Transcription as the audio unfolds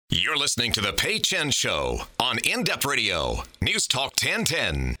You're listening to The Pei Chen Show on In-Depth Radio, News Talk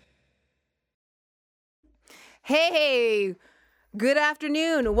 1010. Hey, good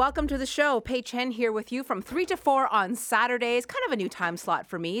afternoon. Welcome to the show. Pei Chen here with you from 3 to 4 on Saturdays. Kind of a new time slot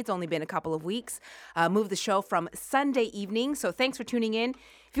for me. It's only been a couple of weeks. Moved the show from Sunday evening, so thanks for tuning in.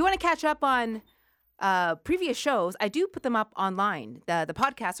 If you want to catch up on previous shows, I do put them up online. The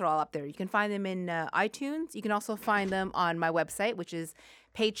podcasts are all up there. You can find them in iTunes. You can also find them on my website, which is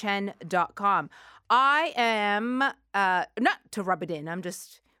peichen.com. I am, not to rub it in, I'm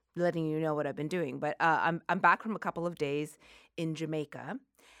just letting you know what I've been doing, but I'm back from a couple of days in Jamaica,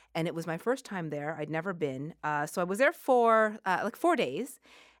 and it was my first time there. I'd never been. So I was there for like 4 days.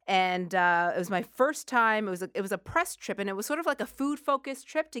 And it was my first time. It was a press trip, and it was sort of like a food-focused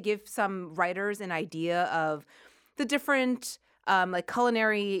trip to give some writers an idea of the different like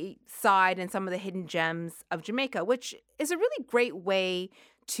culinary side and some of the hidden gems of Jamaica, which is a really great way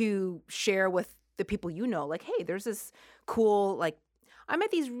to share with the people you know. Like, hey, there's this cool, like, I met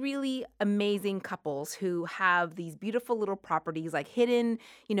these really amazing couples who have these beautiful little properties, like hidden,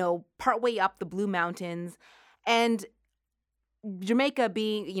 partway up the Blue Mountains, and Jamaica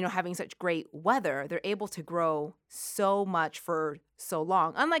being, having such great weather, they're able to grow so much for so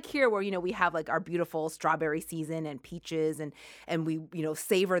long. Unlike here where, we have like our beautiful strawberry season and peaches and we,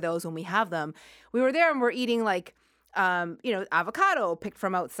 savor those when we have them. We were there and we're eating like, avocado picked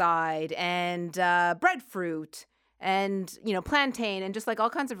from outside and breadfruit and, plantain and just like all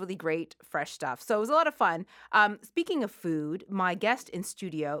kinds of really great fresh stuff. So it was a lot of fun. Speaking of food, my guest in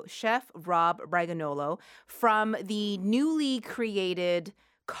studio, Chef Rob Braganolo from the newly created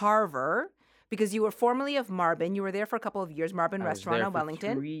Carver, because you were formerly of Marbin. You were there for a couple of years, Marbin Restaurant on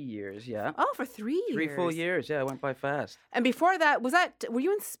Wellington. 3 years, yeah. Oh, for 3 years. 3 full years, yeah. It went by fast. And before that, were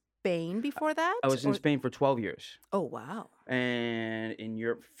you in Spain before that? I was in Spain for 12 years. Oh, wow. And in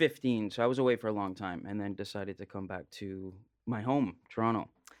Europe, 15. So I was away for a long time and then decided to come back to my home, Toronto.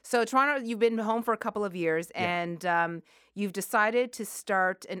 So Toronto, you've been home for a couple of years, and you've decided to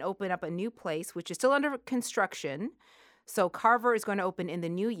start and open up a new place, which is still under construction. So Carver is going to open in the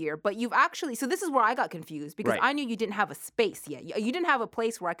new year. But you've actually, so this is where I got confused because I knew you didn't have a space yet. You didn't have a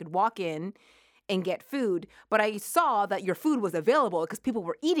place where I could walk in and get food, but I saw that your food was available because people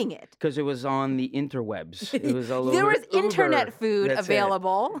were eating it. Because it was on the interwebs. It was all over There was Uber. internet food That's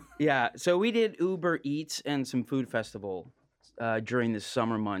available. Yeah, so we did Uber Eats and some food festival during the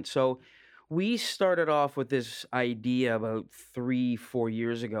summer months. So we started off with this idea about 3-4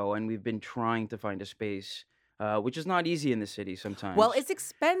 years ago, and we've been trying to find a space, which is not easy in the city sometimes. Well, it's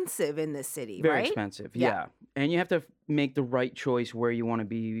expensive in this city, Very right? expensive, yeah. And you have to make the right choice where you want to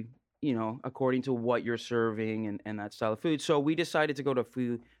be, according to what you're serving and that style of food. So we decided to go to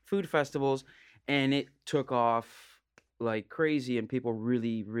food festivals, and it took off like crazy, and people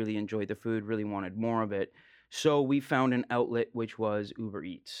really, really enjoyed the food, really wanted more of it. So we found an outlet, which was Uber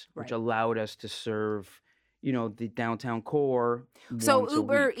Eats, which allowed us to serve, the downtown core. So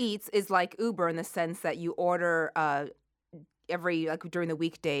Uber Eats is like Uber in the sense that you order during the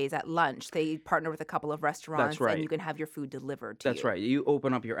weekdays at lunch. They partner with a couple of restaurants, and you can have your food delivered to you. That's right. You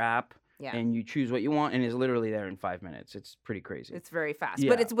open up your app, and you choose what you want, and it's literally there in 5 minutes. It's pretty crazy. It's very fast,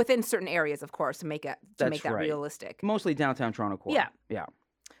 but it's within certain areas, of course, to make that right. realistic. Mostly downtown Toronto core. Yeah.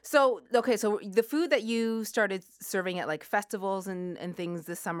 So the food that you started serving at like festivals and things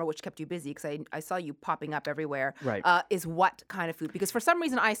this summer, which kept you busy, because I saw you popping up everywhere, is what kind of food? Because for some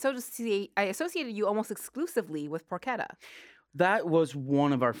reason I associated you almost exclusively with porchetta. That was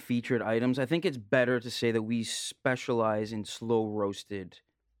one of our featured items. I think it's better to say that we specialize in slow roasted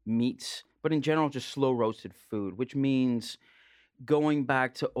meats, but in general, just slow roasted food, which means going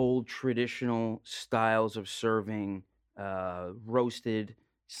back to old traditional styles of serving roasted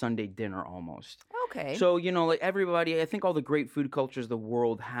Sunday dinner almost. Okay. So, like everybody, I think all the great food cultures of the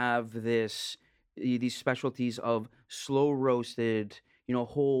world have these specialties of slow roasted,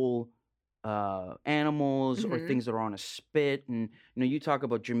 whole animals or things that are on a spit. And you talk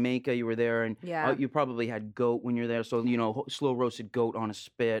about Jamaica, you were there, and you probably had goat when you're there, so slow roasted goat on a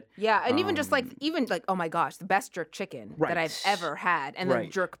spit. And even just like oh my gosh, the best jerk chicken that I've ever had, and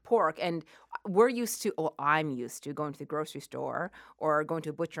then jerk pork. And I'm used to going to the grocery store or going to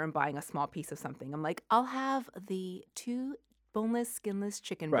a butcher and buying a small piece of something. I'm like, I'll have the 2 boneless, skinless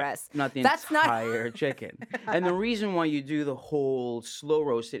chicken breasts. Not the entire chicken. And the reason why you do the whole slow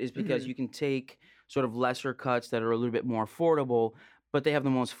roasted is because you can take sort of lesser cuts that are a little bit more affordable, but they have the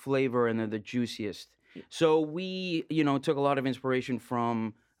most flavor and they're the juiciest. So we, took a lot of inspiration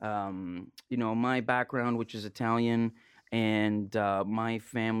from, my background, which is Italian, and my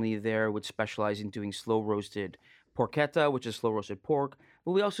family there would specialize in doing slow roasted porchetta, which is slow roasted pork,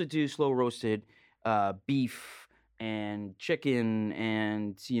 But we also do slow roasted beef and chicken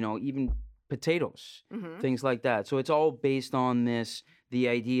and, even potatoes, Mm-hmm. things like that. So it's all based on the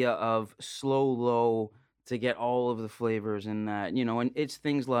idea of slow, low to get all of the flavors in that, and it's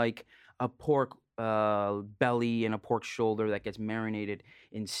things like a pork belly and a pork shoulder that gets marinated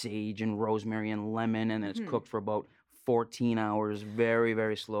in sage and rosemary and lemon, and then it's Mm-hmm. cooked for about 14 hours very,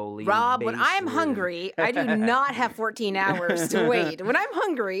 very slowly. Rob, when I'm Basted. hungry, I do not have 14 hours to wait. When I'm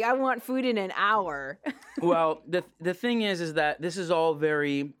hungry, I want food in an hour. Well, the thing is that this is all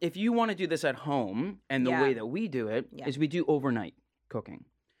very. If you want to do this at home, and the Yeah. way that we do it is Yeah. we do overnight cooking,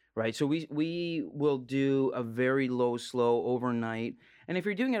 right? So we will do a very low, slow overnight, and if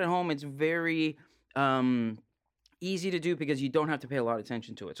you're doing it at home, it's very easy to do because you don't have to pay a lot of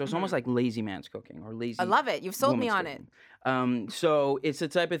attention to it. So it's almost like lazy man's cooking or lazy. I love it. You've sold me woman's on it. cooking. So it's the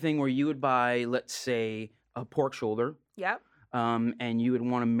type of thing where you would buy, let's say, a pork shoulder. Yep. And you would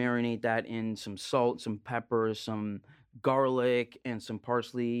want to marinate that in some salt, some pepper, some garlic, and some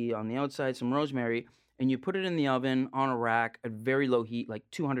parsley on the outside, some rosemary, and you put it in the oven on a rack at very low heat, like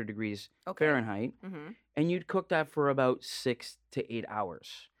 200 degrees Okay. Fahrenheit, Mm-hmm. and you'd cook that for about 6 to 8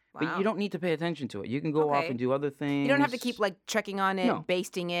 hours. But Wow. you don't need to pay attention to it. You can go off Okay. and do other things. You don't have to keep like checking on it, No.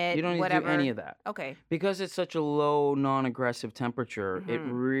 basting it, You don't need whatever. to do any of that. Okay. Because it's such a low, non-aggressive temperature, it Mhm.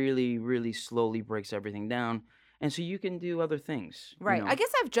 really, really slowly breaks everything down. And so you can do other things. Right. I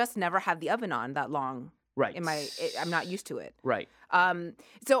guess I've just never had the oven on that long. Right. I'm not used to it. Right.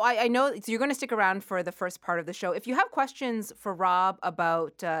 So I know so you're going to stick around for the first part of the show. If you have questions for Rob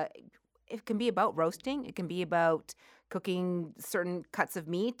about, it can be about roasting, it can be about cooking certain cuts of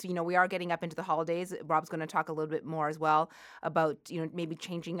meat. We are getting up into the holidays. Rob's going to talk a little bit more as well about, maybe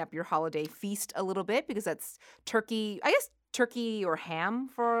changing up your holiday feast a little bit because that's turkey. I guess turkey or ham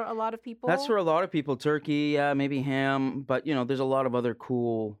for a lot of people. That's for a lot of people. Turkey, maybe ham, but there's a lot of other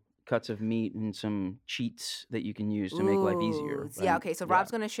cool cuts of meat and some cheats that you can use to make life easier. Ooh, yeah, right? okay. So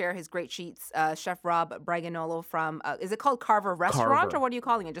Rob's going to share his great sheets. Chef Rob Braganolo from, is it called Carver Restaurant Carver. or what are you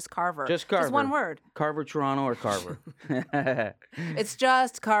calling it? Just Carver? Just Carver. Just one word. Carver, Toronto, or Carver. It's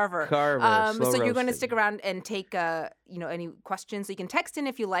just Carver. Carver, slow so you're going to roasted. stick around and take, any questions. So you can text in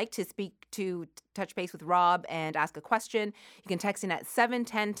if you like to speak to touch base with Rob and ask a question. You can text in at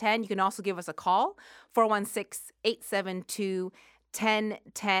 71010. You can also give us a call, 416-872-1010.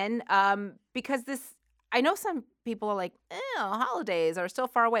 Because I know some people are like, holidays are still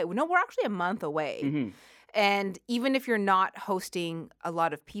far away. No, we're actually a month away. Mhm. And even if you're not hosting a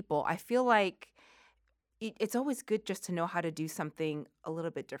lot of people, I feel like it's always good just to know how to do something a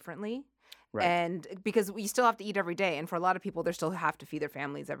little bit differently. Right. And because we still have to eat every day. And for a lot of people, they still have to feed their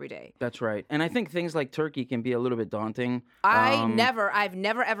families every day. That's right. And I think things like turkey can be a little bit daunting. I've never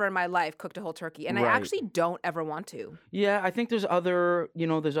ever in my life cooked a whole turkey. And I Right. actually don't ever want to. Yeah, I think there's other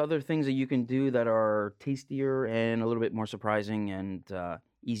things that you can do that are tastier and a little bit more surprising and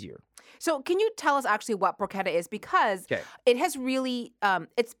easier. So can you tell us actually what porchetta is? Because 'Kay. it has really,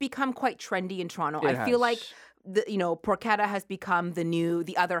 it's become quite trendy in Toronto. It I feel like has. porchetta has become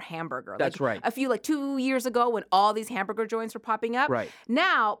the other hamburger. That's like, right. A few, 2 years ago when all these hamburger joints were popping up. Right.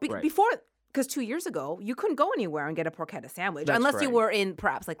 Now, Right. before, because 2 years ago, you couldn't go anywhere and get a porchetta sandwich That's unless you right. were in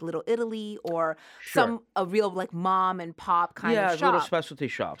perhaps like Little Italy or Sure. a real like mom and pop kind Yeah, of shop. little specialty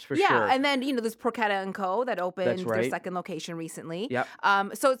shops for Yeah, sure. and then there's Porchetta & Co. that opened their right. second location recently. Yep.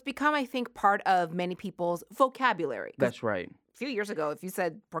 So it's become, I think, part of many people's vocabulary. 'Cause That's right. a few years ago, if you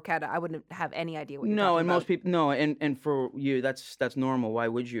said porchetta, I wouldn't have any idea what you're No, talking and about. most people no, and for you that's normal. Why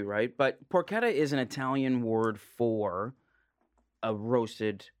would you, right? But porchetta is an Italian word for a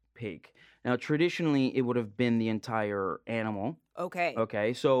roasted pig. Now, traditionally, it would have been the entire animal. Okay.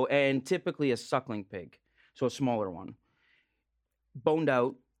 Okay, so and typically a suckling pig, so a smaller one, boned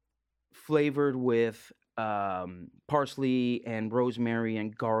out, flavored with parsley and rosemary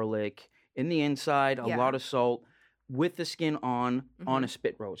and garlic in the inside, a Yeah. lot of salt, with the skin on a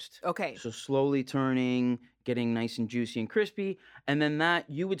spit roast. Okay. So slowly turning, getting nice and juicy and crispy, and then that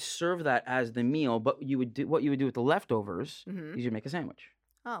you would serve that as the meal. But what you would do with the leftovers Mhm. is you make a sandwich,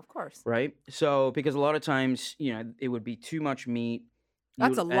 Oh, of course. right? So because a lot of times it would be too much meat.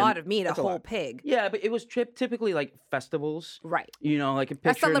 That's a lot of meat, a that's whole lot. pig. Yeah, but it was typically like festivals. Right. Like a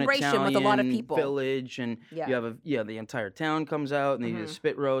picture celebration an with a lot of Italian people. village, and Yeah. you have the entire town comes out, and they do Mhm. the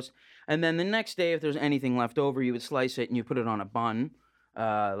spit roast, and then the next day, if there's anything left over, you would slice it and you put it on a bun,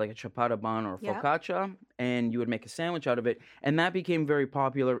 like a ciabatta bun or Yeah. focaccia, and you would make a sandwich out of it, and that became very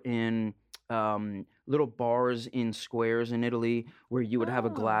popular in little bars in squares in Italy, where you would have a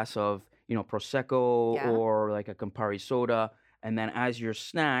Oh. glass of prosecco Yeah. or like a Campari soda, and then as your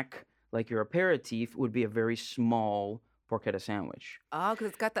snack, like your aperitif, would be a very small porchetta sandwich. Oh, because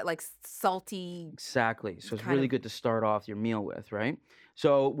it's got that like salty. Exactly. So it's kind really of- good to start off your meal with, right?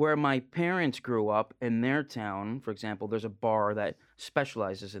 So where my parents grew up in their town, for example, there's a bar that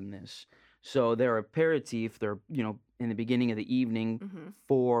specializes in this. So their aperitif, they're, in the beginning of the evening, Mm-hmm.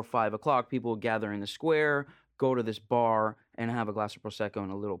 4 or 5 o'clock, people will gather in the square, go to this bar, and have a glass of Prosecco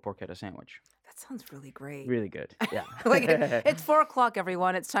and a little porchetta sandwich. That sounds really great. Really good. Yeah. Like it's 4:00,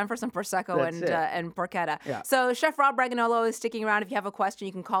 everyone. It's time for some prosecco That's it. and porchetta. Yeah. So Chef Rob Braganolo is sticking around. If you have a question,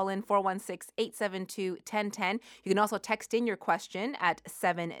 you can call in 416-872-1010. You can also text in your question at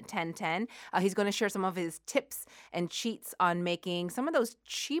 71010. He's going to share some of his tips and cheats on making some of those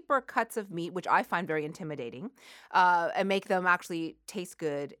cheaper cuts of meat, which I find very intimidating, and make them actually taste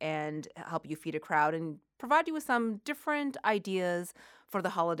good and help you feed a crowd and provide you with some different ideas for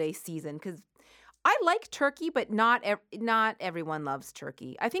the holiday season. Because I like turkey, but not everyone loves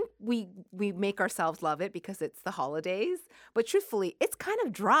turkey. I think we make ourselves love it because it's the holidays. But truthfully, it's kind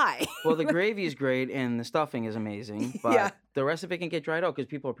of dry. Well, the gravy is great and the stuffing is amazing, but Yeah. the rest of it can get dried out because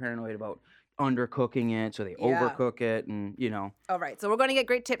people are paranoid about undercooking it, so they Yeah. overcook it, and All right, so we're going to get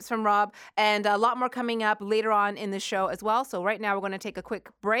great tips from Rob and a lot more coming up later on in the show as well. So right now we're going to take a quick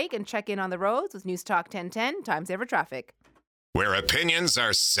break and check in on the roads with News Talk 1010, Time Saver Traffic. Where opinions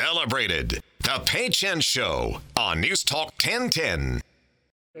are celebrated. The Pei Chen Show on News Talk 1010.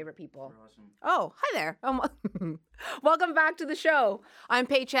 Favorite people. Oh, hi there. Welcome back to the show. I'm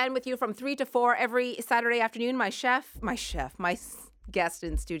Pei Chen with you from 3 to 4 every Saturday afternoon. My guest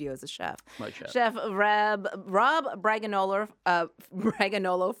in studio is a chef. My chef. Chef Rob Braganolo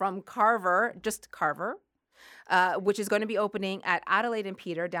from Carver, which is going to be opening at Adelaide and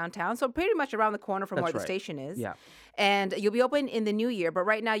Peter downtown. So pretty much around the corner from That's where the right. station is. Yeah. And you'll be open in the new year, but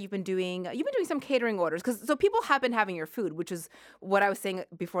right now you've been doing some catering orders so people have been having your food, which is what I was saying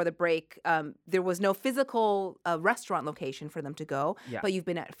before the break. There was no physical restaurant location for them to go, Yeah. but you've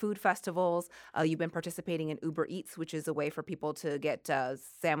been at food festivals. You've been participating in Uber Eats, which is a way for people to get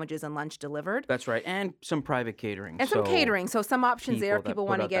sandwiches and lunch delivered. That's right, and some private catering. And some catering, so some options there if people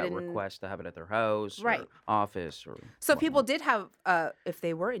want to get in. Request to have it at their house, Right. or office, or. So people did have, if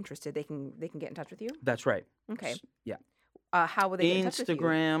they were interested, they can get in touch with you. That's right. Okay. Yeah. How would they get in touch with you?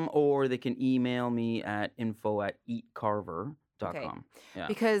 Instagram, or they can email me at info@eatcarver.com. Yeah.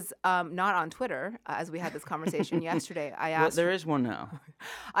 Because not on Twitter, as we had this conversation yesterday. I Well, asked there is one now.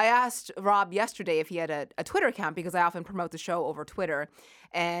 I asked Rob yesterday if he had a Twitter account because I often promote the show over Twitter,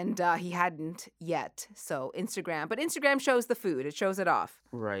 and he hadn't yet. So Instagram, but Instagram shows the food; it shows it off.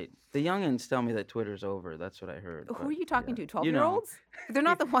 Right. The youngins tell me that Twitter's over. That's what I heard. Who but, are you talking yeah. to? 12-year-olds? They're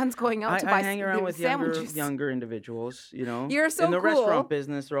not the ones going out to buy I hang around with sandwiches. younger individuals, You're so in the cool. restaurant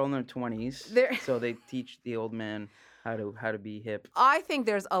business. They're all in their 20s, They're- so they teach the old man how to be hip. I think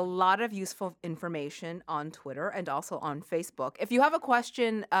there's a lot of useful information on Twitter and also on Facebook. If you have a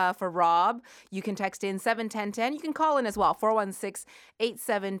question for Rob, you can text in 71010. You can call in as well,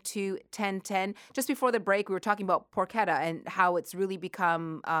 416-872-1010. Just before the break, we were talking about porchetta and how it's really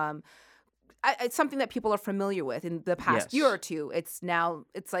become it's something that people are familiar with in the past Yes. year or two. It's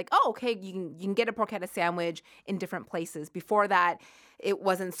like, oh, okay, you can get a porchetta sandwich in different places. Before that, it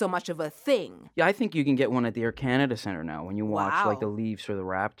wasn't so much of a thing. Yeah, I think you can get one at the Air Canada Center now when you watch like the Wow. Leafs or the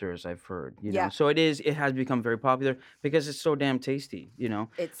Raptors. I've heard, Yeah. So it has become very popular because it's so damn tasty,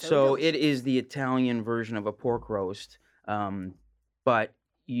 It's so So it delicious. is the Italian version of a pork roast, but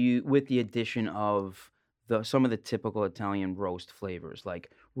with the addition of some of the typical Italian roast flavors like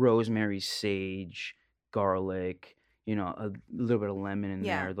rosemary, sage, garlic, a little bit of lemon in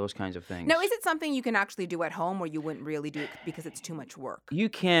Yeah. there, those kinds of things. Now, is it something you can actually do at home or you wouldn't really do it because it's too much work? You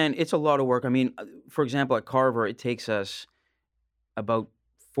can. It's a lot of work. I mean, for example, at Carver, it takes us about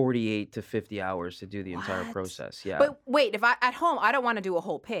 48 to 50 hours to do the entire What? process. Yeah. But wait, if at home, I don't want to do a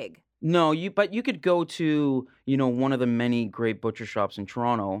whole pig. No, but you could go to, one of the many great butcher shops in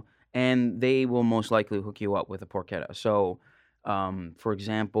Toronto, and they will most likely hook you up with a porchetta. So, for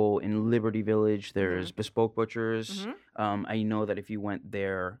example, in Liberty Village, there's Bespoke Butchers. Mhm. I know that if you went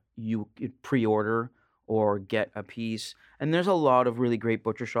there, you could pre-order or get a piece. And there's a lot of really great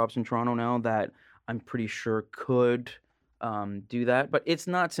butcher shops in Toronto now that I'm pretty sure could do that. But it's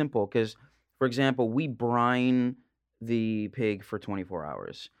not simple because, for example, we brine the pig for 24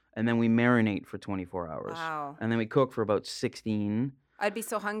 hours. And then we marinate for 24 hours. Wow. And then we cook for about 16. I'd be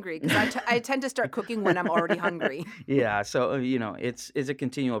so hungry because I tend to start cooking when I'm already hungry. Yeah, so it's a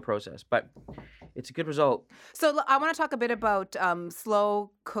continual process. But it's a good result. So I want to talk a bit about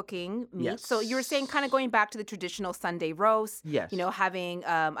slow cooking meat. Yes. So you were saying kind of going back to the traditional Sunday roast. Yes. You know, having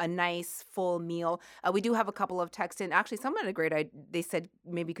a nice full meal. We do have a couple of texts in. Actually, someone had a great idea. They said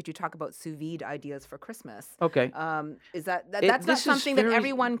maybe could you talk about sous vide ideas for Christmas? Okay. Is that's not something that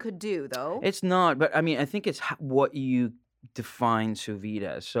everyone could do though? It's not, but I mean, I think it's what you define sous vide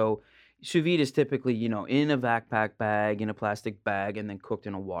as. So sous vide is typically, in a backpack bag, in a plastic bag, and then cooked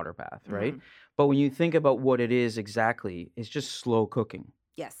in a water bath, right? But when you think about what it is exactly, it's just slow cooking.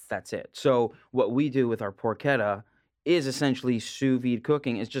 Yes. That's it. So what we do with our porchetta is essentially sous vide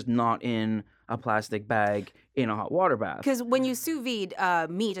cooking. It's just not in a plastic bag in a hot water bath. Because when you sous vide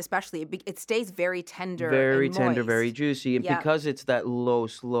meat, especially, it stays very tender, very and tender, moist. very juicy, and because it's that low,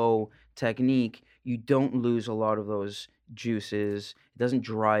 slow technique, you don't lose a lot of those juices. It doesn't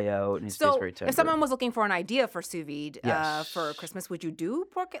dry out, and it stays very tender. If someone was looking for an idea for sous vide Yes. for Christmas, would you do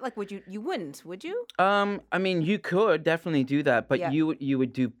pork? Like, you wouldn't, would you? I mean, you could definitely do that, but Yeah. you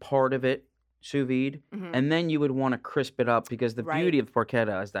would do part of it sous vide, and then you would want to crisp it up because the beauty of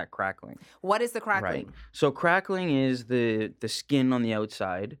porchetta is that crackling. What is the crackling? Right. So crackling is the skin on the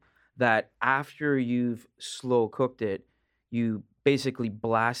outside that after you've slow cooked it, you basically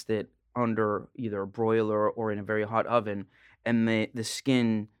blast it under either a broiler or in a very hot oven, and the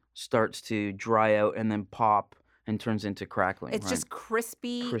skin starts to dry out and then pop and turns into crackling. It's right? just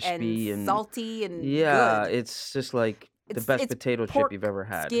crispy Crispy and and- salty and Yeah, good. it's just like the best It's potato pork chip you've ever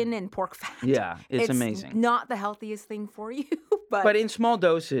had. Skin and pork fat. Yeah, it's amazing. Not the healthiest thing for you, But in small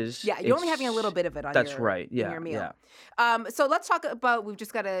doses. yeah, you're only having a little bit of it on That's your, right. in Yeah, your meal. yeah. So let's talk about, we've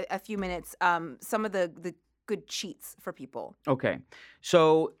just got a few minutes, some of the good cheats for people. Okay.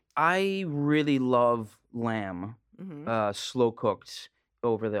 So I really love lamb slow cooked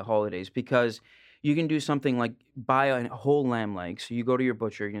over the holidays because you can do something like buy a whole lamb leg. So you go to your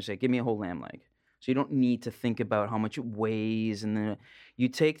butcher, you're going to say, give me a whole lamb leg. So you don't need to think about how much it weighs. And then you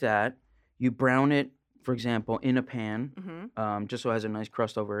take that, you brown it, for example, in a pan, just so it has a nice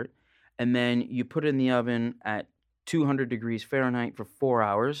crust over it. And then you put it in the oven at 200 degrees Fahrenheit for 4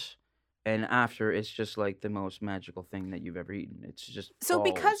 hours. And after, it's just like the most magical thing that you've ever eaten. It's just So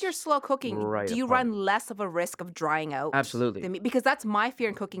because you're slow cooking, right do you apart. run less of a risk of drying out? Absolutely. the meat? Because that's my fear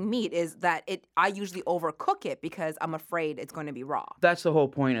in cooking meat is that I usually overcook it because I'm afraid it's going to be raw. That's the whole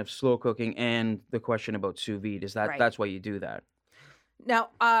point of slow cooking and the question about sous vide is that Right. that's why you do that. Now,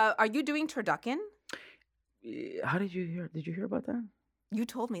 are you doing turducken? How did you hear? Did you hear about that? You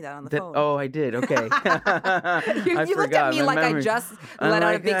told me that on the That- phone. oh, I did. Okay. you I looked forgot. at me My like memory. I just I'm let out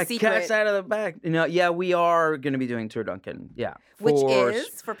a like, big "Yeah, secret. Cat's out of the bag. Yeah, we are going to be doing turducken. Yeah. Which for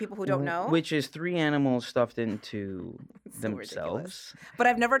is, for people who don't know, Which is 3 animals stuffed into So themselves. ridiculous. But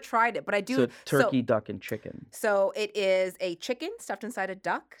I've never tried it. But I do. So turkey, duck, and chicken So it is a chicken stuffed inside a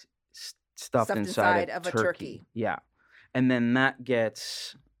duck. stuffed Stuffed inside inside of a turkey. turkey. Yeah. And then that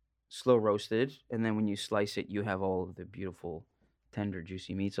gets slow roasted. And then when you slice it, you have all of the beautiful, tender,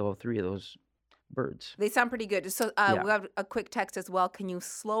 juicy meats of all 3 of those birds. They sound pretty good. So Yeah. we have a quick text as well. Can you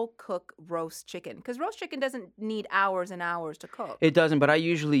slow cook roast chicken? Because roast chicken doesn't need hours and hours to cook. It doesn't, but I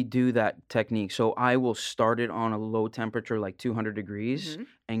usually do that technique. So I will start it on a low temperature, like 200 degrees,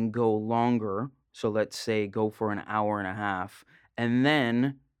 and go longer. So let's say go for an hour and a half, and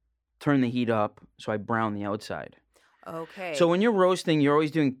then turn the heat up so I brown the outside. Okay. So when you're roasting,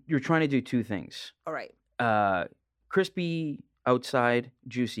 you're trying to do 2 things. All right. Crispy outside,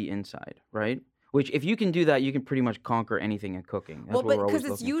 juicy inside, right? Which if you can do that, you can pretty much conquer anything in cooking. That's Well, what but we're always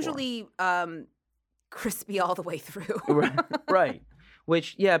because it's looking for. usually crispy all the way through. Right.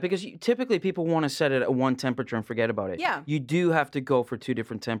 Which, yeah, because typically people want to set it at one temperature and forget about it. Yeah. You do have to go for 2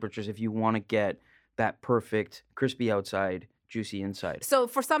 different temperatures if you want to get that perfect crispy outside, juicy inside. So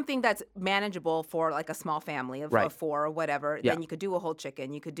for something that's manageable for like a small family of Right. 4 or whatever, Yeah. then you could do a whole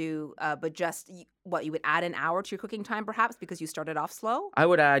chicken. You could do, but just you would add an hour to your cooking time perhaps because you started off slow? I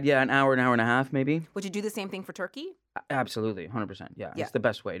would add, an hour and a half maybe. Would you do the same thing for turkey? Absolutely, 100%. Yeah, Yeah. it's the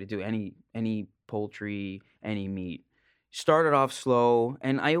best way to do any poultry, any meat. Start it off slow,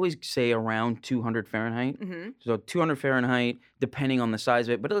 and I always say around 200 Fahrenheit. Mm-hmm. So 200 Fahrenheit, depending on the size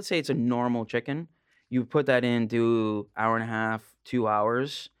of it. But let's say it's a normal chicken. You put that in, do hour and a half, 2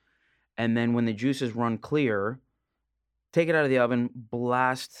 hours. And then when the juices run clear, take it out of the oven,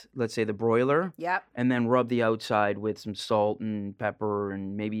 blast, let's say, the broiler, Yep. and then rub the outside with some salt and pepper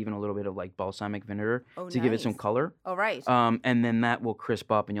and maybe even a little bit of like balsamic vinegar to give it some Nice. color. Oh, right. And then that will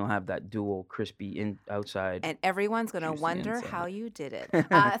crisp up, and you'll have that dual crispy outside. And everyone's going to juicy wonder inside. how you did it.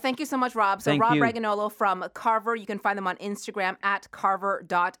 Thank you so much, Rob. So Thank Rob you. Reganolo from Carver. You can find them on Instagram at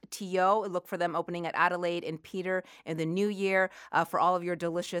carver.to. Look for them opening at Adelaide and Peter in the new year for all of your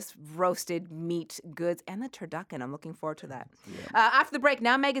delicious roasted meat goods and the turducken. I'm looking forward to that. After the break,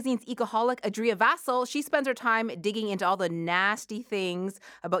 Now Magazine's ecoholic Adria Vassal. She spends her time digging into all the nasty things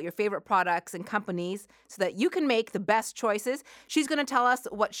about your favorite products and companies so that you can make the best choices. She's going to tell us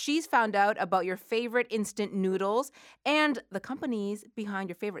what she's found out about your favorite instant noodles and the companies behind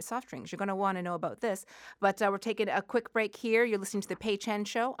your favorite soft drinks. You're going to want to know about this. But we're taking a quick break here. You're listening to The Pei Chen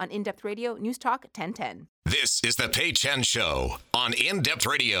Show on In Depth Radio, News Talk 1010. This is the Pei Chen Show on In Depth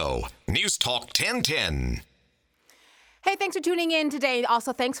Radio, News Talk 1010. Hey, thanks for tuning in today.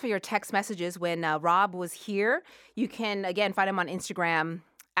 Also, thanks for your text messages when Rob was here. You can, again, find him on Instagram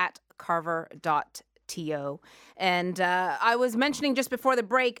at carver.to. And I was mentioning just before the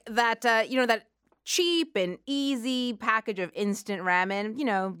break that, that cheap and easy package of instant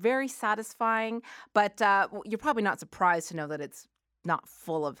ramen, very satisfying. But you're probably not surprised to know that it's not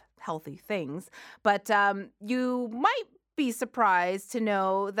full of healthy things. But you might be surprised to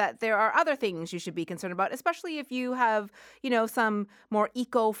know that there are other things you should be concerned about, especially if you have, some more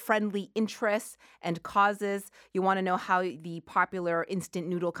eco-friendly interests and causes. You want to know how the popular instant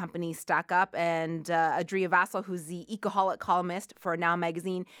noodle companies stack up. And Adria Vassal, who's the ecoholic columnist for Now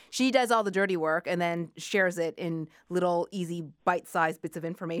Magazine, she does all the dirty work and then shares it in little easy bite-sized bits of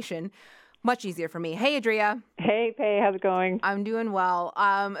information. Much easier for me. Hey, Adria. Hey, Pei, how's it going? I'm doing well.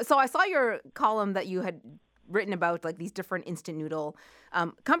 So I saw your column that you had written about like these different instant noodle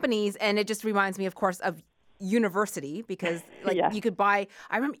companies, and it just reminds me, of course, of university because you could buy.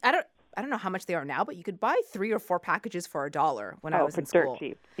 I don't know how much they are now, but you could buy 3 or 4 packages for $1 when I was in school. Dirt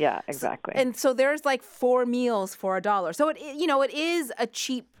cheap. Yeah, exactly. So there's like 4 meals for $1. So it is a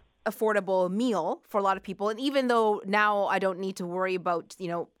cheap, affordable meal for a lot of people. And even though now I don't need to worry about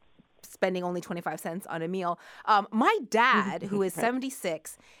spending only 25 cents on a meal. My dad, who is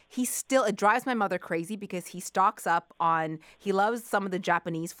 76, it drives my mother crazy because he stocks up he loves some of the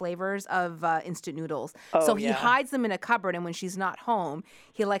Japanese flavors of instant noodles. So he hides them in a cupboard, and when she's not home,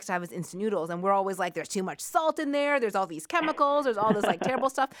 he likes to have his instant noodles. And we're always like, there's too much salt in there, there's all these chemicals, there's all this like terrible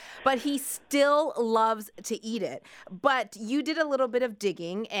stuff. But he still loves to eat it. But you did a little bit of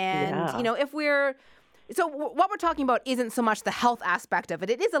digging, and So what we're talking about isn't so much the health aspect of it.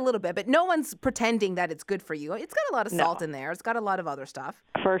 It is a little bit, but no one's pretending that it's good for you. It's got a lot of salt in there. It's got a lot of other stuff.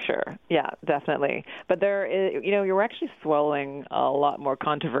 For sure. Yeah, definitely. But there is, you're actually swallowing a lot more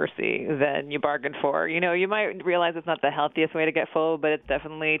controversy than you bargained for. You might realize it's not the healthiest way to get full, but it's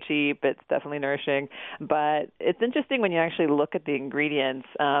definitely cheap. It's definitely nourishing. But it's interesting when you actually look at the ingredients.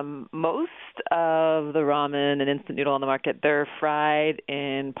 Most of the ramen and instant noodle on the market, they're fried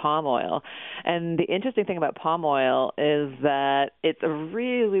in palm oil. And the interesting thing about palm oil is that it's a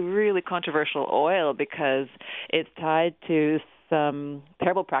really, really controversial oil because it's tied to some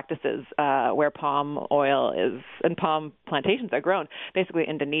terrible practices where palm oil and palm plantations are grown, basically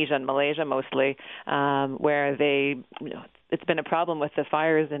Indonesia and Malaysia mostly, where it's been a problem with the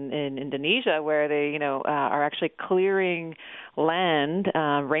fires in Indonesia where they, are actually clearing land,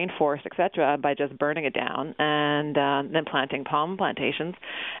 rainforest, etc., by just burning it down and then planting palm plantations.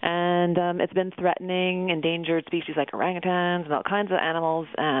 And it's been threatening endangered species like orangutans and all kinds of animals.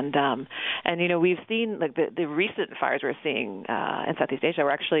 And we've seen like the recent fires we're seeing in Southeast Asia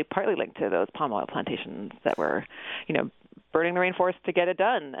were actually partly linked to those palm oil plantations that were, burning the rainforest to get it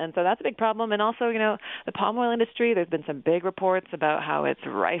done. And so that's a big problem. And also, the palm oil industry, there's been some big reports about how it's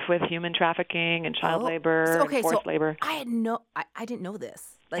rife with human trafficking and child labor and forced labor. I didn't know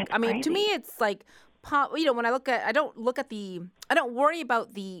this. Like, It's crazy. To me, it's like, when I don't worry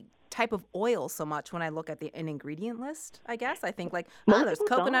about the type of oil so much when I look at an ingredient list, I guess. I think like, there's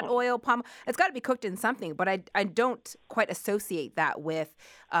coconut oil, palm. It's got to be cooked in something, but I don't quite associate that with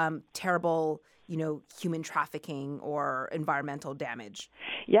terrible, human trafficking or environmental damage.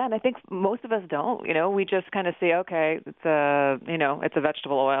 Yeah, and I think most of us don't. We just kind of say, okay, it's a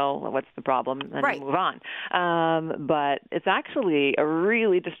vegetable oil. What's the problem? And Right. we move on. But it's actually a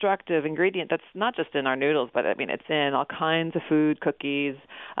really destructive ingredient that's not just in our noodles, but it's in all kinds of food, cookies.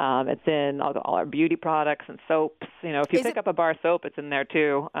 It's in all our beauty products and soaps. If you pick up a bar of soap, it's in there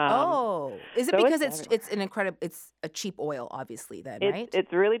too. Is it so because it's it's a cheap oil, obviously? Then, right?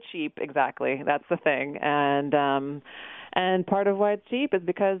 It's really cheap. Exactly. That's the thing. And And part of why it's cheap is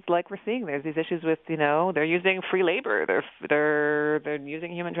because, like we're seeing, there's these issues with, they're using free labor, they're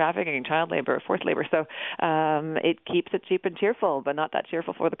using human trafficking, child labor, forced labor. So it keeps it cheap and cheerful, but not that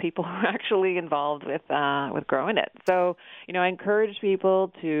cheerful for the people who are actually involved with growing it. So, I encourage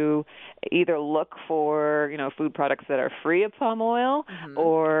people to either look for, food products that are free of palm oil,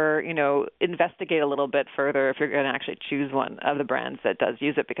 or, investigate a little bit further if you're going to actually choose one of the brands that does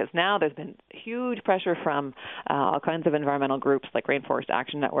use it, because now there's been huge pressure from all kinds of environmental groups like Rainforest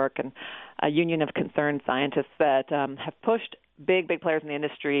Action Network and a union of concerned scientists that have pushed big players in the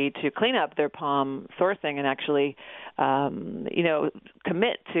industry to clean up their palm sourcing and actually,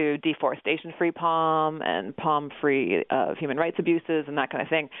 commit to deforestation-free palm and palm-free of human rights abuses and that kind of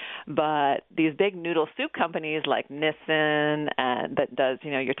thing. But these big noodle soup companies like Nissin, and that does,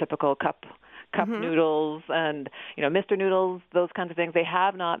 your typical cup noodles and, Mr. Noodles, those kinds of things, they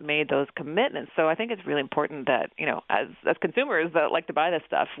have not made those commitments. So I think it's really important that, as consumers that like to buy this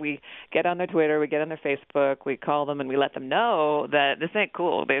stuff, we get on their Twitter, we get on their Facebook, we call them and we let them know that this ain't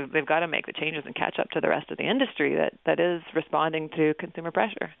cool. They've got to make the changes and catch up to the rest of the industry that is responding to consumer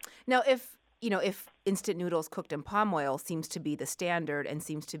pressure. Now, if instant noodles cooked in palm oil seems to be the standard and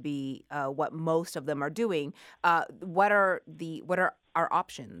seems to be what most of them are doing, what are our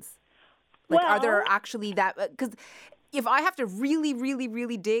options? Are there actually that? Because if I have to really, really,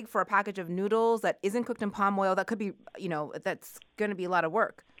 really dig for a package of noodles that isn't cooked in palm oil, that could be, that's going to be a lot of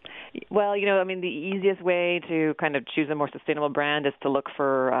work. Well, the easiest way to kind of choose a more sustainable brand is to look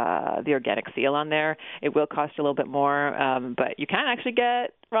for the organic seal on there. It will cost you a little bit more, but you can actually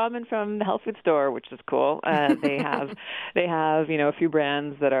get ramen from the health food store, which is cool. They have, a few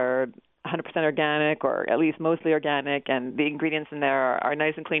brands that are 100% organic, or at least mostly organic, and the ingredients in there are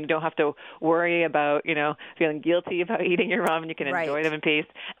nice and clean. You don't have to worry about, feeling guilty about eating your ramen. You can enjoy them in peace.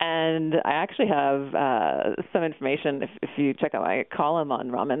 And I actually have some information, if you check out my column on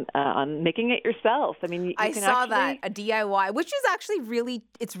ramen, on making it yourself. I mean, I saw that, a DIY, which is actually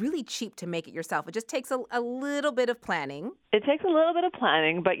it's really cheap to make it yourself. It just takes a little bit of planning. It takes a little bit of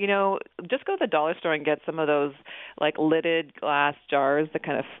planning, but, just go to the dollar store and get some of those, like, lidded glass jars that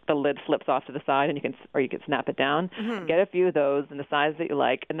kind of, the lid flips off to the side and you can snap it down. Get a few of those in the size that you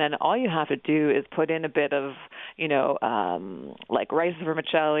like, and then all you have to do is put in a bit of, like rice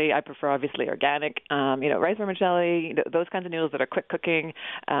vermicelli. I prefer obviously organic. Rice vermicelli, those kinds of noodles that are quick cooking.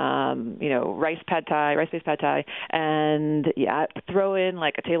 Rice-based pad thai, and throw in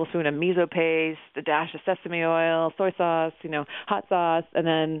like a tablespoon of miso paste, a dash of sesame oil, soy sauce, hot sauce, and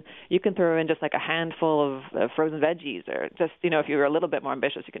then you can throw in just like a handful of frozen veggies, or just, if you're a little bit more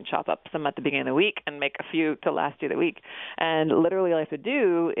ambitious, you can chop up some at the beginning of the week and make a few to last you the week. And literally all you have to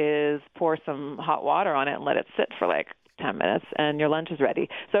do is pour some hot water on it and let it sit for like 10 minutes, and your lunch is ready.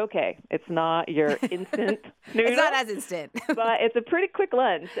 So, okay, it's not your instant noodle. It's not as instant. But it's a pretty quick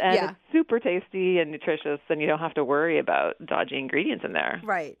lunch, and it's super tasty and nutritious, and you don't have to worry about dodgy ingredients in there.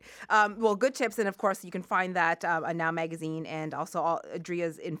 Right. Well, good tips, and of course, you can find that on Now Magazine, and also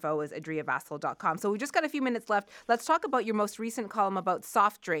Adria's info is adriavassal.com. So we just got a few minutes left. Let's talk about your most recent column about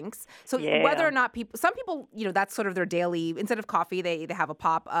soft drinks. So whether or not some people, that's sort of their daily, instead of coffee, they have a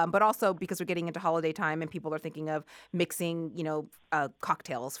pop, but also because we're getting into holiday time and people are thinking of mixing,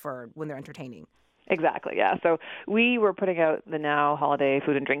 cocktails for when they're entertaining. Exactly, yeah. So we were putting out the Now Holiday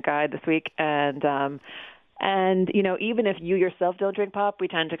Food and Drink Guide this week, and even if you yourself don't drink pop, we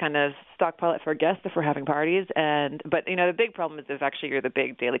tend to kind of stockpile it for guests if we're having parties. But the big problem is if actually you're the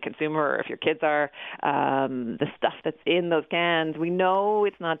big daily consumer, or if your kids are, the stuff that's in those cans, we know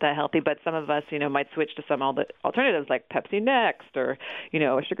it's not that healthy, but some of us, might switch to some alternatives like Pepsi Next, or,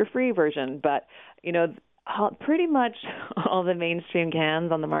 a sugar-free version. But, pretty much all the mainstream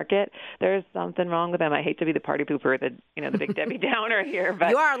cans on the market, there's something wrong with them. I hate to be the party pooper, the big Debbie Downer here, but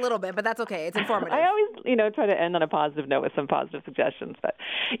you are a little bit, but that's okay. It's informative. I always, try to end on a positive note with some positive suggestions. But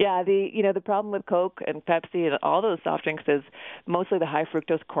yeah, the problem with Coke and Pepsi and all those soft drinks is mostly the high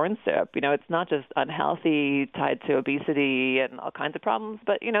fructose corn syrup. It's not just unhealthy, tied to obesity and all kinds of problems,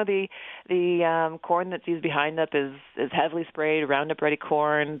 but the corn that's used behind it is heavily sprayed Roundup Ready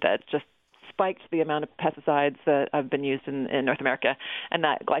corn that just spiked the amount of pesticides that have been used in North America, and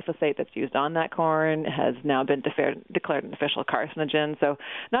that glyphosate that's used on that corn has now been declared an official carcinogen, so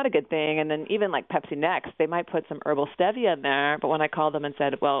not a good thing. And then even like Pepsi Next, they might put some herbal stevia in there, but when I called them and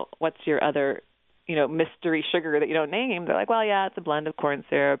said, well, what's your other mystery sugar that you don't name, they're like, well, yeah, it's a blend of corn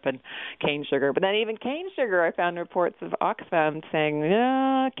syrup and cane sugar. But then even cane sugar, I found reports of Oxfam saying,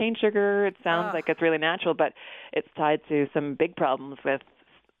 yeah, cane sugar, it sounds like it's really natural, but it's tied to some big problems with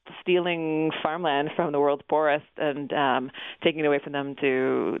stealing farmland from the world's poorest and taking it away from them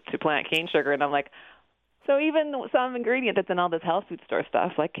to plant cane sugar. And I'm like, So even some ingredient that's in all this health food store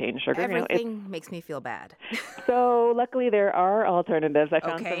stuff, like cane sugar, everything makes me feel bad. So luckily there are alternatives. I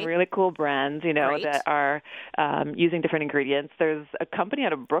found Okay. some really cool brands, Great. that are using different ingredients. There's a company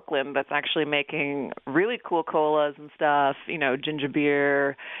out of Brooklyn that's actually making really cool colas and stuff, ginger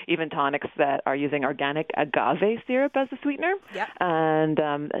beer, even tonics that are using organic agave syrup as a sweetener. Yep. And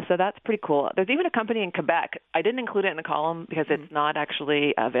so that's pretty cool. There's even a company in Quebec. I didn't include it in the column because it's not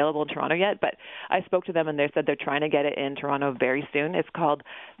actually available in Toronto yet, but I spoke to them and they said they're trying to get it in Toronto very soon. It's called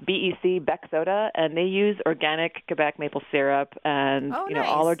BEC Bec Soda, and they use organic Quebec maple syrup and nice.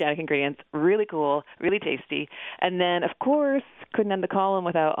 all organic ingredients. Really cool, really tasty. And then, of course, couldn't end the column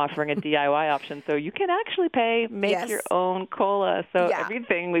without offering a DIY option. So you can actually make your own cola. So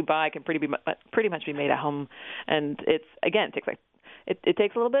everything we buy can pretty much be made at home, and it takes it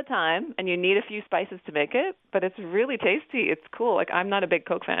takes a little bit of time, and you need a few spices to make it, but it's really tasty. It's cool. Like, I'm not a big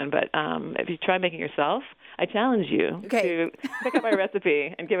Coke fan, but if you try making yourself, I challenge you to pick up my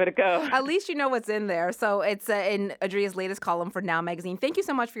recipe and give it a go. At least you know what's in there. So it's in Adria's latest column for Now Magazine. Thank you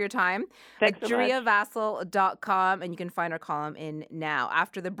so much for your time. Thanks so much. AdriaVassal.com, and you can find our column in Now.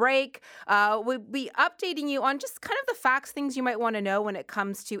 After the break, we'll be updating you on just kind of the facts, things you might want to know when it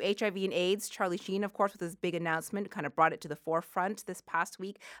comes to HIV and AIDS. Charlie Sheen, of course, with his big announcement, kind of brought it to the forefront this past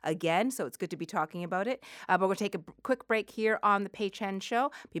week again. So it's good to be talking about it. But we'll take a quick break here on The Pei Chen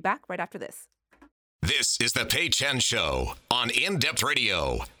Show. Be back right after this. This is The Pei Chen Show on In-Depth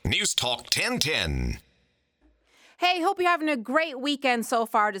Radio, News Talk 1010. Hey, hope you're having a great weekend so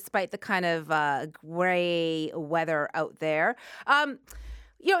far, despite the kind of gray weather out there.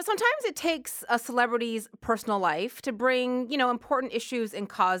 Sometimes it takes a celebrity's personal life to bring, important issues and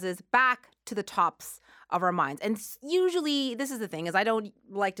causes back to the tops of our minds. And usually, this is the thing, is I don't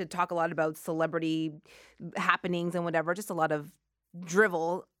like to talk a lot about celebrity happenings and whatever, just a lot of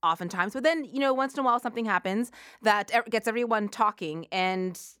drivel oftentimes. But then, once in a while something happens that gets everyone talking.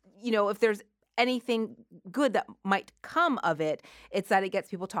 And, if there's anything good that might come of it, it's that it gets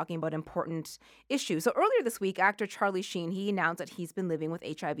people talking about important issues. So earlier this week, actor Charlie Sheen, he announced that he's been living with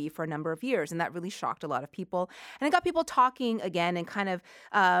HIV for a number of years, and that really shocked a lot of people. And it got people talking again and kind of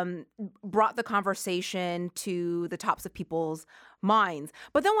brought the conversation to the tops of people's minds.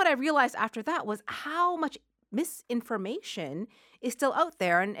 But then what I realized after that was how much misinformation is still out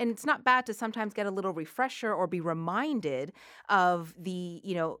there, and it's not bad to sometimes get a little refresher or be reminded of the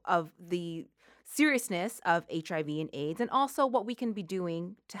seriousness of HIV and AIDS, and also what we can be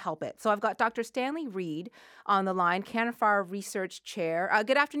doing to help it. So I've got Dr. Stanley Reed on the line, CanFAR Research Chair.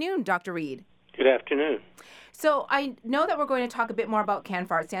 Good afternoon, Dr. Reed. Good afternoon. So I know that we're going to talk a bit more about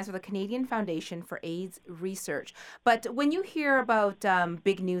CanFAR. It stands for the Canadian Foundation for AIDS Research. But when you hear about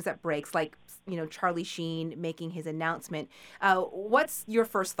big news that breaks, like Charlie Sheen making his announcement, what's your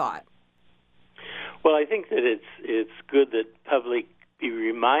first thought? Well, I think that it's good that public be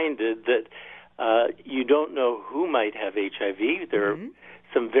reminded that you don't know who might have HIV. There are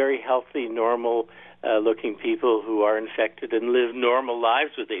some very healthy, normal-looking people who are infected and live normal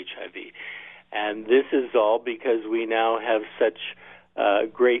lives with HIV. And this is all because we now have such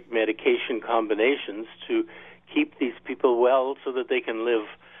great medication combinations to keep these people well so that they can live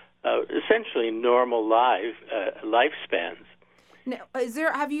essentially normal lifespans. Now, is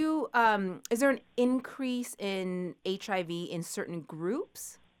there an increase in HIV in certain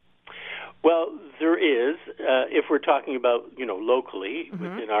groups? Well, there is. If we're talking about locally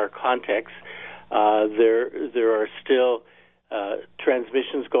within our context, there are still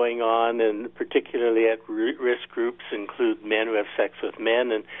transmissions going on, and particularly at risk groups include men who have sex with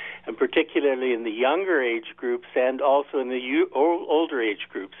men, and particularly in the younger age groups and also in the older age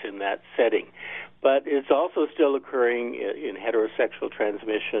groups in that setting. But it's also still occurring in heterosexual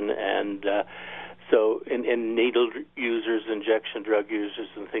transmission, and so in needle users, injection drug users,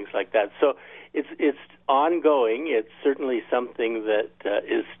 and things like that. So it's ongoing. It's certainly something that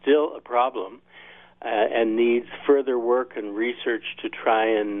is still a problem and needs further work and research to try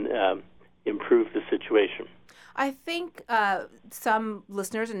and improve the situation. I think some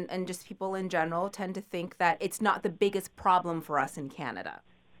listeners and just people in general tend to think that it's not the biggest problem for us in Canada.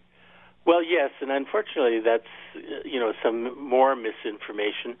 Well, yes, and unfortunately that's, some more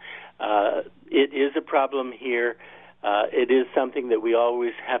misinformation. It is a problem here. It is something that we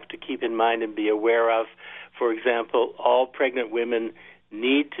always have to keep in mind and be aware of. For example, all pregnant women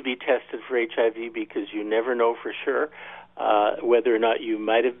need to be tested for HIV because you never know for sure whether or not you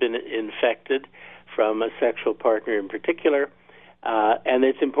might have been infected from a sexual partner in particular. And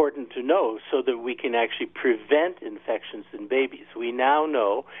it's important to know so that we can actually prevent infections in babies. We now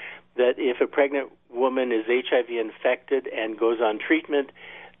know that if a pregnant woman is HIV infected and goes on treatment,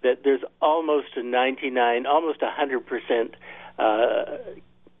 that there's almost a 99, almost 100%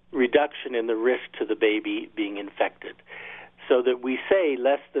 reduction in the risk to the baby being infected. So that we say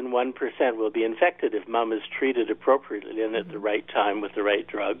less than 1% will be infected if mom is treated appropriately and at the right time with the right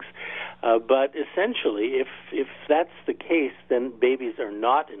drugs. But essentially, if that's the case, then babies are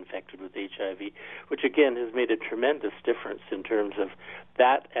not infected with HIV, which again has made a tremendous difference in terms of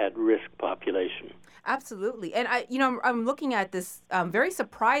that at-risk population. Absolutely. And I'm looking at this very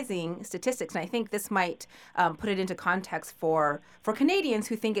surprising statistics, and I think this might put it into context for Canadians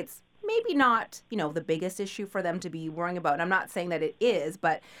who think it's maybe not, the biggest issue for them to be worrying about. And I'm not saying that it is,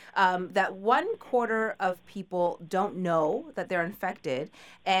 but that 1/4 of people don't know that they're infected.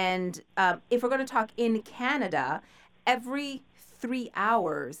 And if we're going to talk in Canada, every 3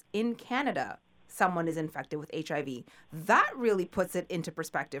 hours in Canada, someone is infected with HIV. That really puts it into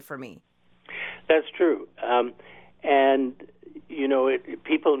perspective for me. That's true.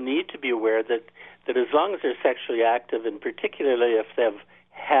 People need to be aware that as long as they're sexually active, and particularly if they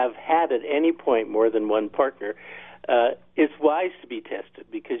have had at any point more than one partner, it's wise to be tested,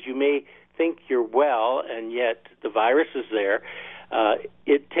 because you may think you're well and yet the virus is there.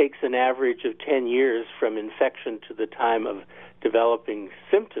 It takes an average of 10 years from infection to the time of developing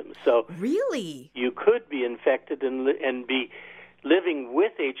symptoms. So really, you could be infected and be living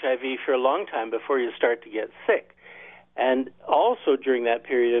with HIV for a long time before you start to get sick. And also during that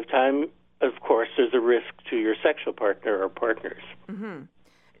period of time, of course, there's a risk to your sexual partner or partners. Mm-hmm.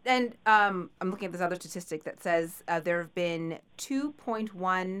 And I'm looking at this other statistic that says there have been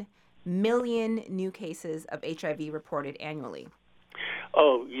 2.1 million new cases of HIV reported annually.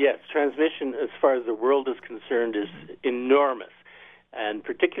 Oh, yes. Transmission, as far as the world is concerned, is enormous. And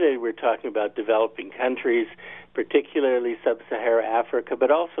particularly we're talking about developing countries, particularly sub-Saharan Africa, but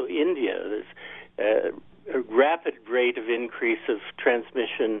also India. There's a rapid rate of increase of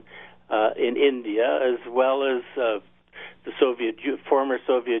transmission in India, as well as the former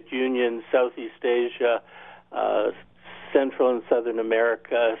Soviet Union, Southeast Asia, Central and Southern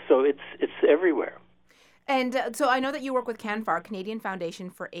America. So it's everywhere. And so I know that you work with CANFAR, Canadian Foundation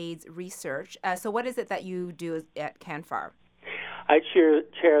for AIDS Research. So what is it that you do at CANFAR? I chair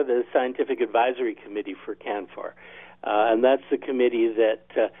the Scientific Advisory Committee for CANFAR, and that's the committee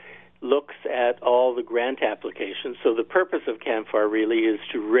that looks at all the grant applications. So the purpose of CANFAR really is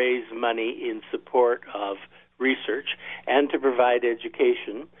to raise money in support of research and to provide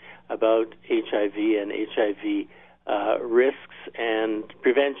education about HIV and HIV risks and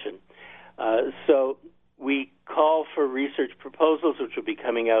prevention. So we call for research proposals, which will be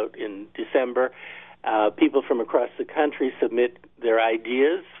coming out in December. People from across the country submit their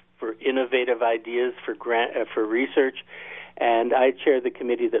ideas for innovative ideas for research, and I chair the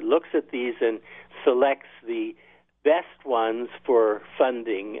committee that looks at these and selects the best ones for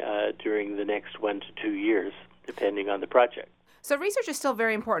funding during the next 1 to 2 years, depending on the project. So research is still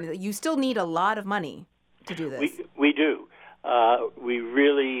very important. You still need a lot of money to do this. We do. We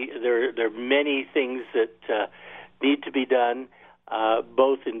really there are many things that need to be done,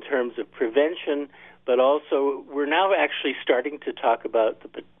 both in terms of prevention, but also we're now actually starting to talk about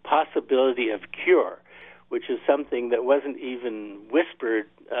the possibility of cure, which is something that wasn't even whispered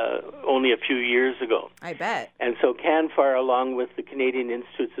only a few years ago. I bet. And so CANFAR, along with the Canadian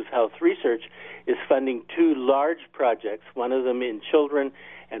Institutes of Health Research, is funding 2 large projects, one of them in children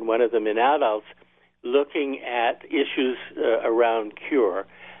and one of them in adults, looking at issues around cure.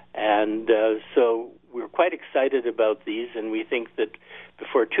 And so we're quite excited about these, and we think that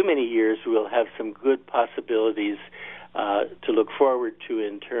before too many years we'll have some good possibilities to look forward to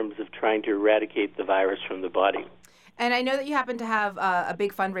in terms of trying to eradicate the virus from the body. And I know that you happen to have a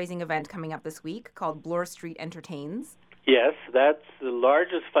big fundraising event coming up this week called Bloor Street Entertains. Yes, that's the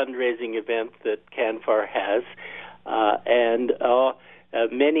largest fundraising event that CANFAR has, and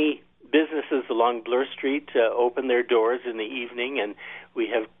many businesses along Bloor Street open their doors in the evening, and we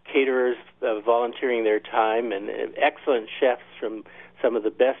have caterers volunteering their time and excellent chefs from some of the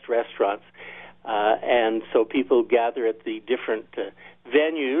best restaurants. And so people gather at the different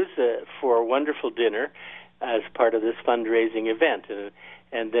venues for a wonderful dinner as part of this fundraising event.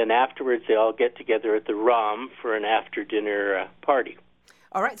 And then afterwards, they all get together at the ROM for an after-dinner party.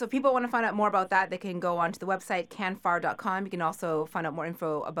 All right, so if people want to find out more about that, they can go onto the website, canfar.com. You can also find out more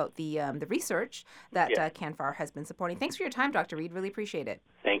info about the research that CANFAR has been supporting. Thanks for your time, Dr. Reid. Really appreciate it.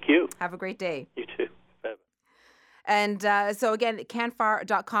 Thank you. Have a great day. You too. Bye. And so again,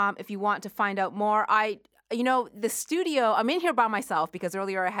 canfar.com if you want to find out more. The studio, I'm in here by myself because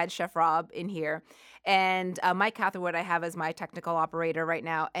earlier I had Chef Rob in here. And Mike Catherwood I have as my technical operator right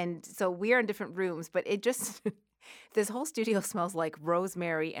now. And so we are in different rooms, but it just... this whole studio smells like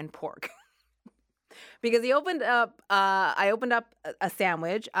rosemary and pork. Because he opened up, I opened up a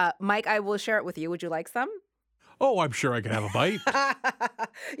sandwich. Mike, I will share it with you. Would you like some? Oh, I'm sure I can have a bite.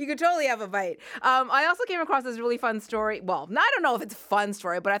 You could totally have a bite. I also came across this really fun story. Well, I don't know if it's a fun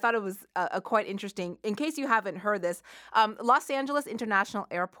story, but I thought it was quite interesting. In case you haven't heard this, Los Angeles International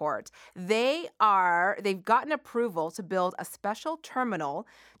Airport, they've gotten approval to build a special terminal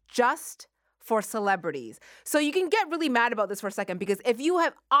just for celebrities. So you can get really mad about this for a second, because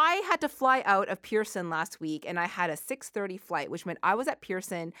I had to fly out of Pearson last week, and I had a 6:30 flight, which meant I was at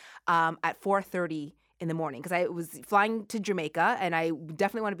Pearson at 4:30 in the morning, because I was flying to Jamaica and I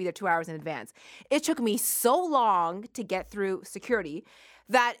definitely want to be there 2 hours in advance. It took me so long to get through security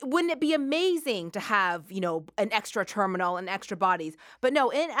that wouldn't it be amazing to have, an extra terminal and extra bodies? But no,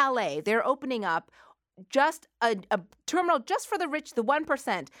 in LA, they're opening up just a terminal just for the rich, the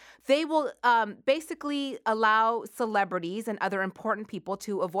 1%. They will basically allow celebrities and other important people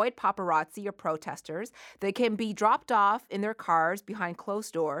to avoid paparazzi or protesters. They can be dropped off in their cars behind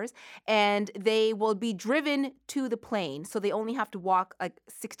closed doors, and they will be driven to the plane. So they only have to walk like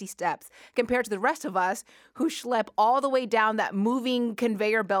 60 steps compared to the rest of us who schlep all the way down that moving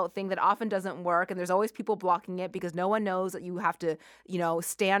conveyor belt thing that often doesn't work. And there's always people blocking it because no one knows that you have to,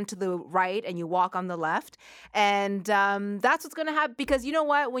 stand to the right and you walk on the left. And that's what's going to happen, because you know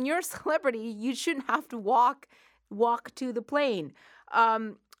what? When you're a celebrity, you shouldn't have to walk to the plane.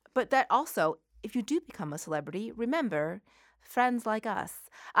 But that also, if you do become a celebrity, remember, friends like us.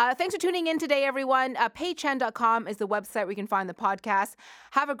 Thanks for tuning in today, everyone. Peichen.com is the website where you can find the podcast.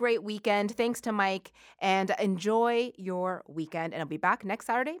 Have a great weekend. Thanks to Mike, and enjoy your weekend. And I'll be back next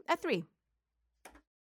Saturday at 3.